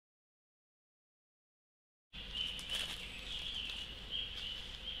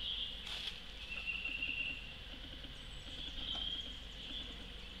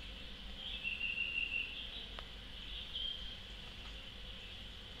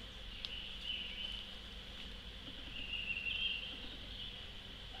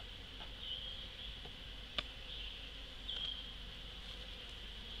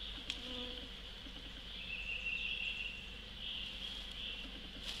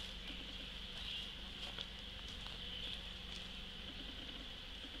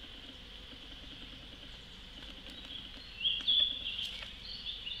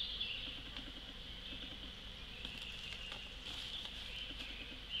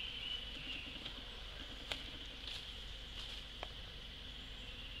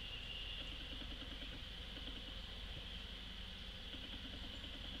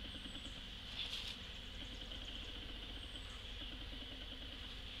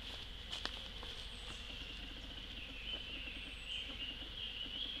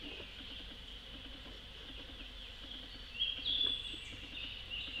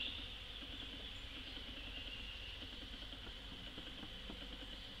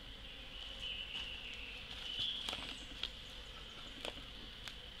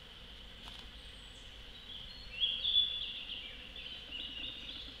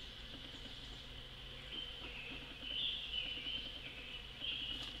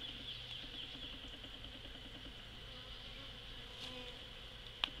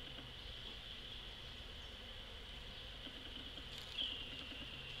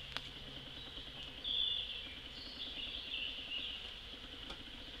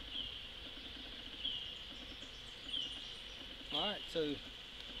So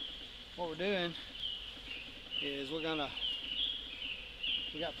what we're doing is we got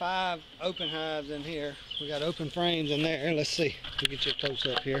 5 open hives in here. We got open frames in there. Let's see. We'll get you a close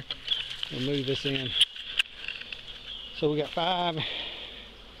up here. We'll move this in. So we got 5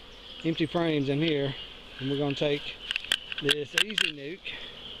 empty frames in here, and we're going to take this Easy Nuke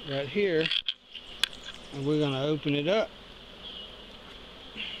right here, and we're going to open it up.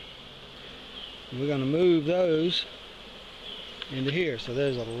 And we're going to move those into here. So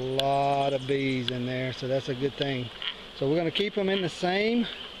there's a lot of bees in there, so that's a good thing. So we're going to keep them in the same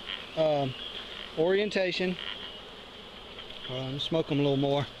orientation. Smoke them a little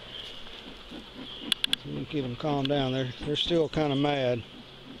more. So we can keep them calmed down. They're still kind of mad,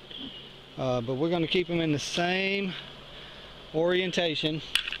 but we're going to keep them in the same orientation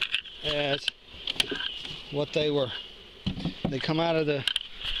as what they were. They come out of the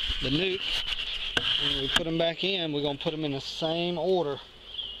nuke, and we put them back in. We're going to put them in the same order,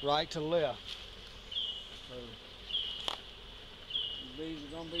 right to left. So the bees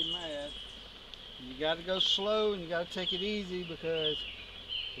are going to be mad. You got to go slow and you got to take it easy, because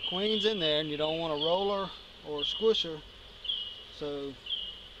the queen's in there and you don't want to roll her or squish her. So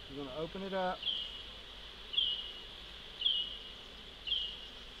you're going to open it up.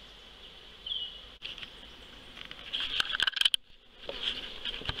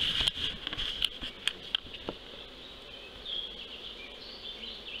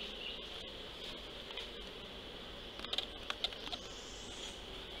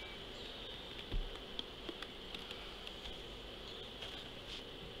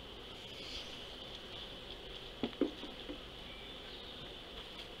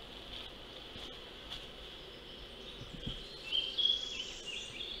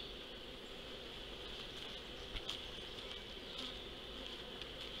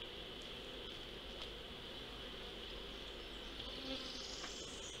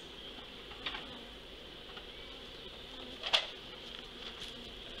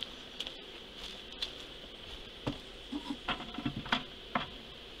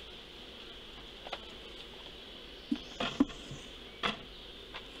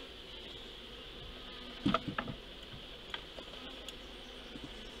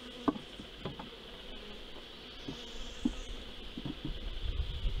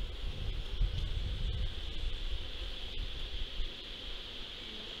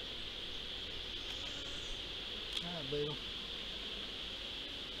 Beetle.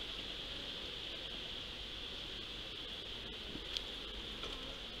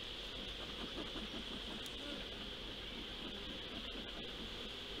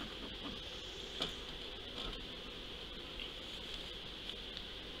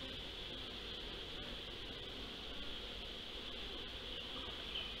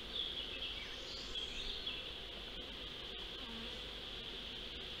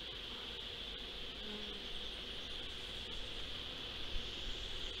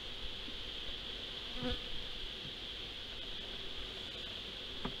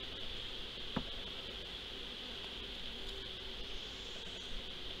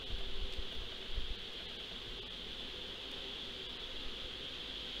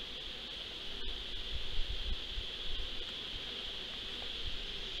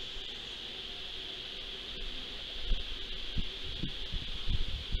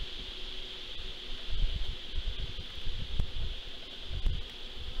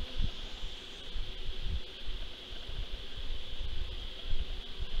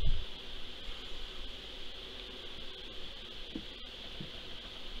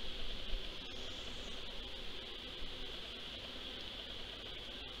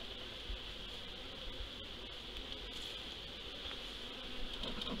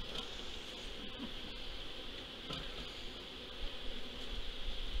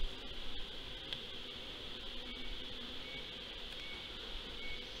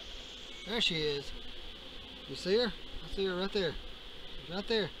 There she is. You see her? I see her right there. She's right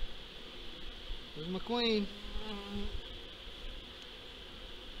there. There's my queen.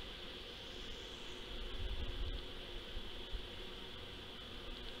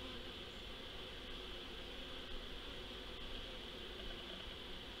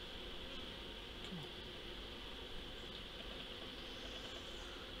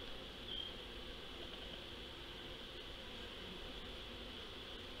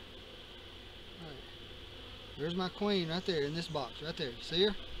 There's my queen right there in this box, right there. See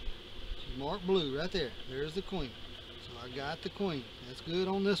her? She's marked blue right there. There's the queen. So I got the queen. That's good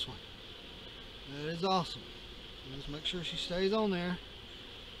on this one. That is awesome. Just make sure she stays on there.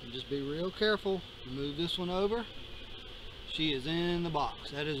 And just be real careful. Move this one over. She is in the box.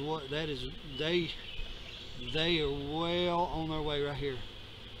 That is what, They are well on their way right here.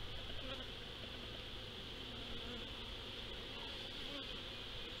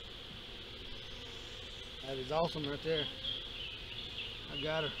 That is awesome right there. I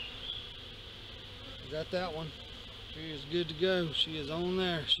got her. I got that one. She is good to go. She is on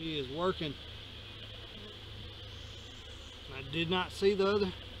there. She is working. I did not see the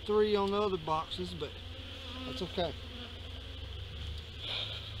other 3 on the other boxes, but that's okay.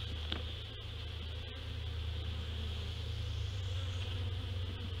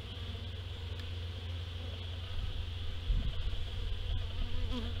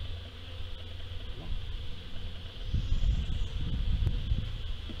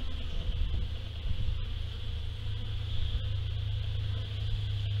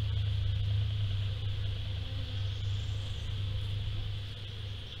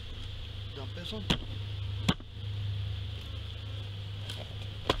 Dump this one.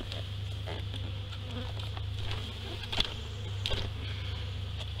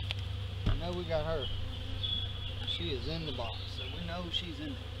 I know we got her. She is in the box, so we know she's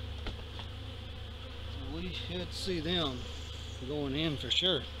in there. So we should see them going in for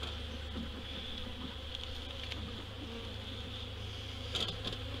sure.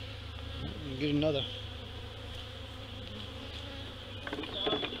 Get another.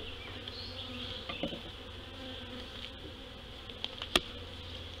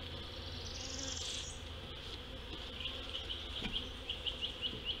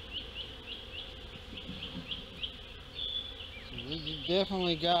 We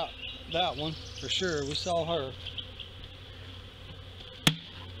definitely got that one for sure. We saw her.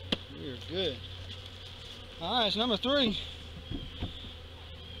 We're good. Alright, it's number 3.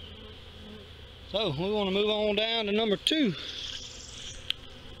 So we want to move on down to number 2.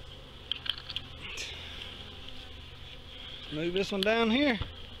 Move this one down here.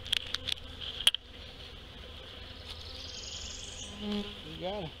 We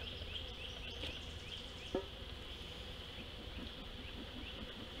got it.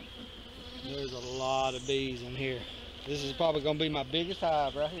 There's a lot of bees in here. This is probably going to be my biggest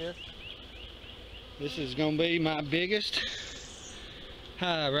hive right here. This is going to be my biggest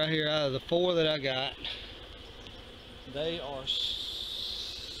hive right here out of the 4 that I got. They are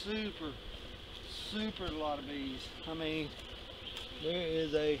super lot of bees. I mean, there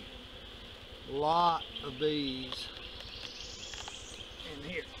is a lot of bees in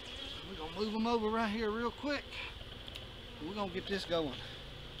here. We're going to move them over right here real quick. We're going to get this going.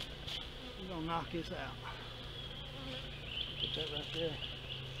 We're going to knock this out. Put that right there.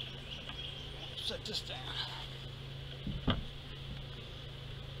 Set this down.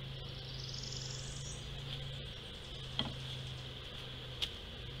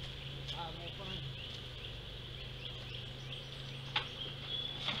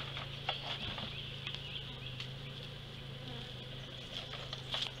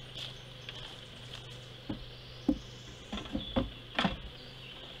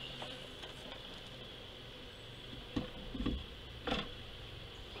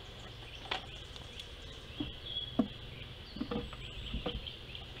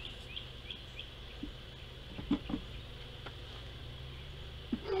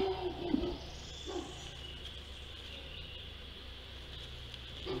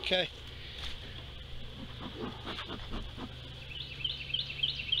 Okay.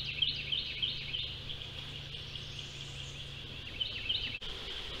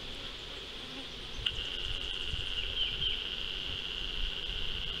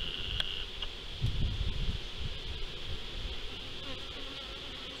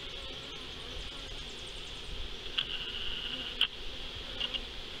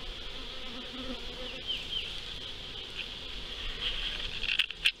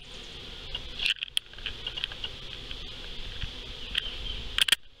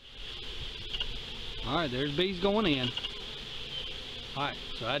 Alright, there's bees going in. Alright,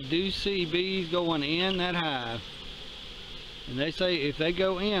 so I do see bees going in that hive. And they say if they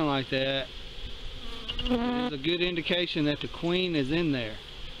go in like that, it's a good indication that the queen is in there.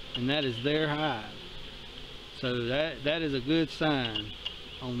 And that is their hive. So that is a good sign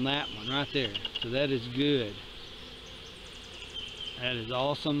on that one right there. So that is good. That is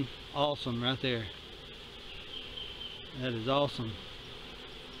awesome, awesome right there. That is awesome.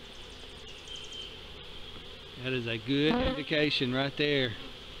 That is a good indication right there.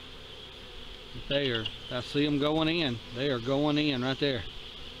 I see them going in. They are going in right there.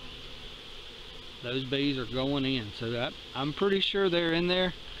 Those bees are going in. So I'm pretty sure they're in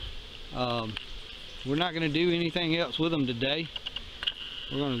there. We're not going to do anything else with them today.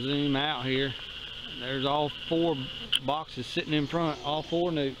 We're going to zoom out here. There's all 4 boxes sitting in front, all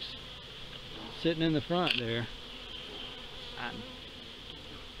 4 nukes. sitting in the front there. I'm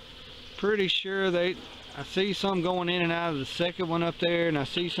pretty sure I see some going in and out of the second one up there, and I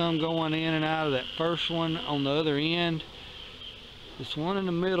see some going in and out of that first one on the other end. This one in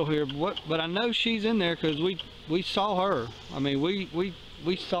the middle here, but I know she's in there because we saw her. I mean,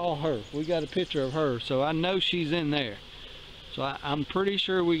 we saw her. We got a picture of her, so I know she's in there. So I'm pretty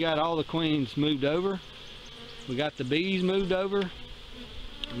sure we got all the queens moved over. We got the bees moved over.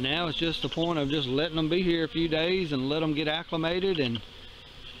 Now it's just the point of just letting them be here a few days and let them get acclimated, and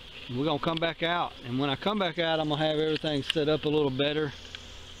we're gonna come back out. And when I come back out, I'm gonna have everything set up a little better,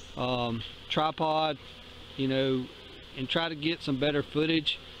 tripod, you know, and try to get some better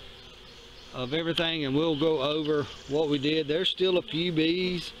footage of everything, and we'll go over what we did. There's still a few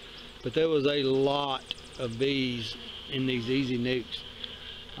bees, but there was a lot of bees in these easy nukes.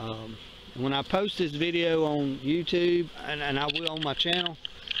 When I post this video on YouTube, and I will on my channel,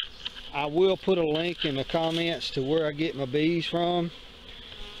 I will put a link in the comments to where I get my bees from.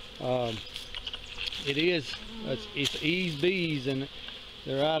 It's Ease Bees, and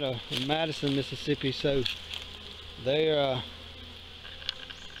they're out of Madison, Mississippi. So they're are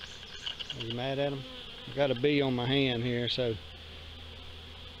you mad at them? I got a bee on my hand here, so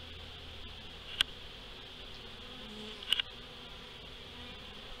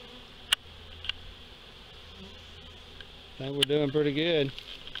I think we're doing pretty good.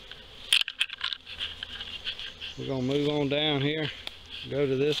 We're gonna move on down here, go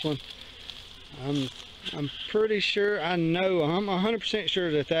to this one. I'm pretty sure, I'm 100%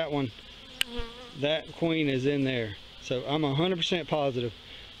 sure that queen is in there. So I'm 100% positive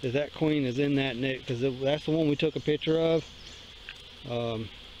that queen is in that nick, because that's the one we took a picture of.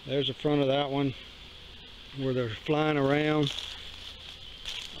 There's the front of that one where they're flying around.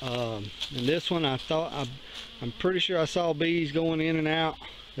 And this one, I'm pretty sure I saw bees going in and out.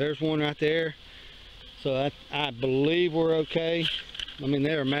 There's one right there. So I believe we're okay. I mean,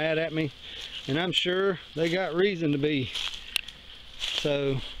 they're mad at me, and I'm sure they got reason to be.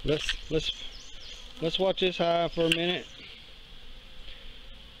 So let's watch this hive for a minute.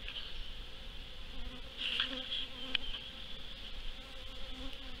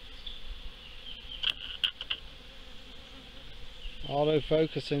 Auto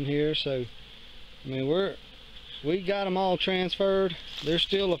focusing here. So I mean, we got them all transferred. There's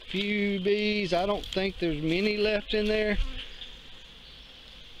still a few bees. I don't think there's many left in there.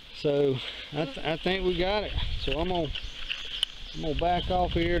 So I think we got it. So I'm gonna back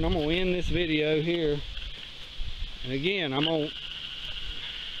off here, and I'm gonna end this video here. And again,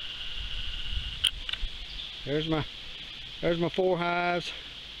 there's my 4 hives.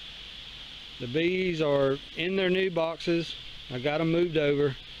 The bees are in their new boxes. I got them moved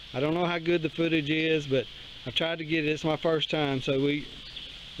over. I don't know how good the footage is, but I've tried to get it. It's my first time, so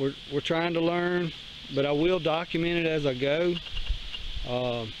we're trying to learn, but I will document it as I go.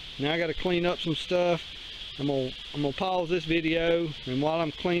 Now I got to clean up some stuff. I'm gonna pause this video, and while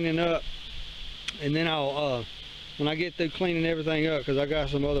I'm cleaning up, and then I'll when I get through cleaning everything up, because I got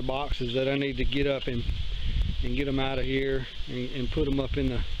some other boxes that I need to get up and get them out of here and put them up in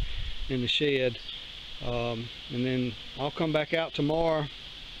the shed. And then I'll come back out tomorrow,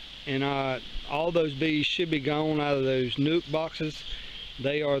 and all those bees should be gone out of those nuke boxes.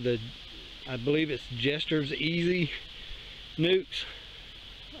 They are I believe it's Jester's Easy nukes.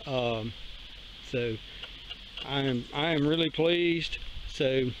 So I am really pleased.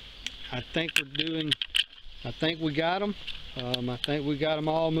 So I think we got them. I think we got them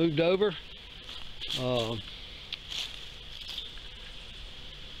all moved over.